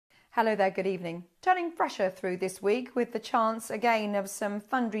Hello there, good evening. Turning fresher through this week with the chance again of some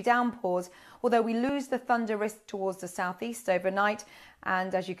thundery downpours, although we lose the thunder risk towards the southeast overnight.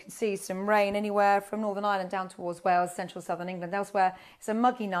 And as you can see, some rain anywhere from Northern Ireland down towards Wales, central southern England. Elsewhere, it's a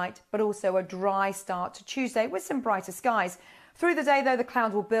muggy night, but also a dry start to Tuesday with some brighter skies. Through the day, though, the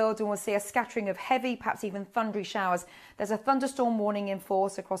clouds will build and we'll see a scattering of heavy, perhaps even thundery showers. There's a thunderstorm warning in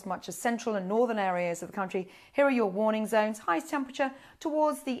force across much of central and northern areas of the country. Here are your warning zones. Highest temperature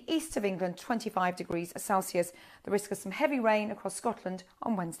towards the east of England, 25 degrees Celsius. The risk of some heavy rain across Scotland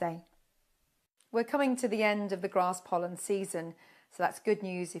on Wednesday. We're coming to the end of the grass pollen season, so that's good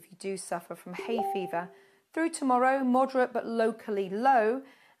news if you do suffer from hay fever. Through tomorrow, moderate but locally low.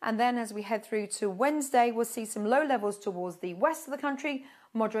 And then as we head through to Wednesday, we'll see some low levels towards the west of the country,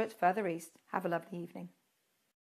 moderate further east. Have a lovely evening.